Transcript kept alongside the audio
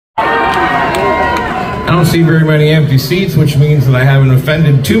I don't see very many empty seats, which means that I haven't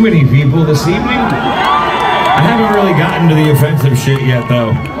offended too many people this evening. I haven't really gotten to the offensive shit yet,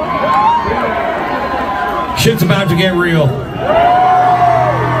 though. Shit's about to get real.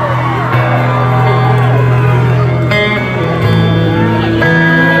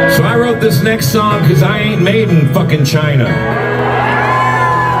 So I wrote this next song because I ain't made in fucking China.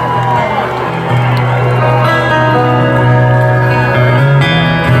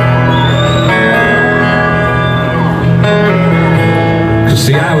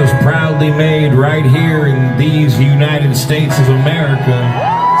 See, I was proudly made right here in these United States of America,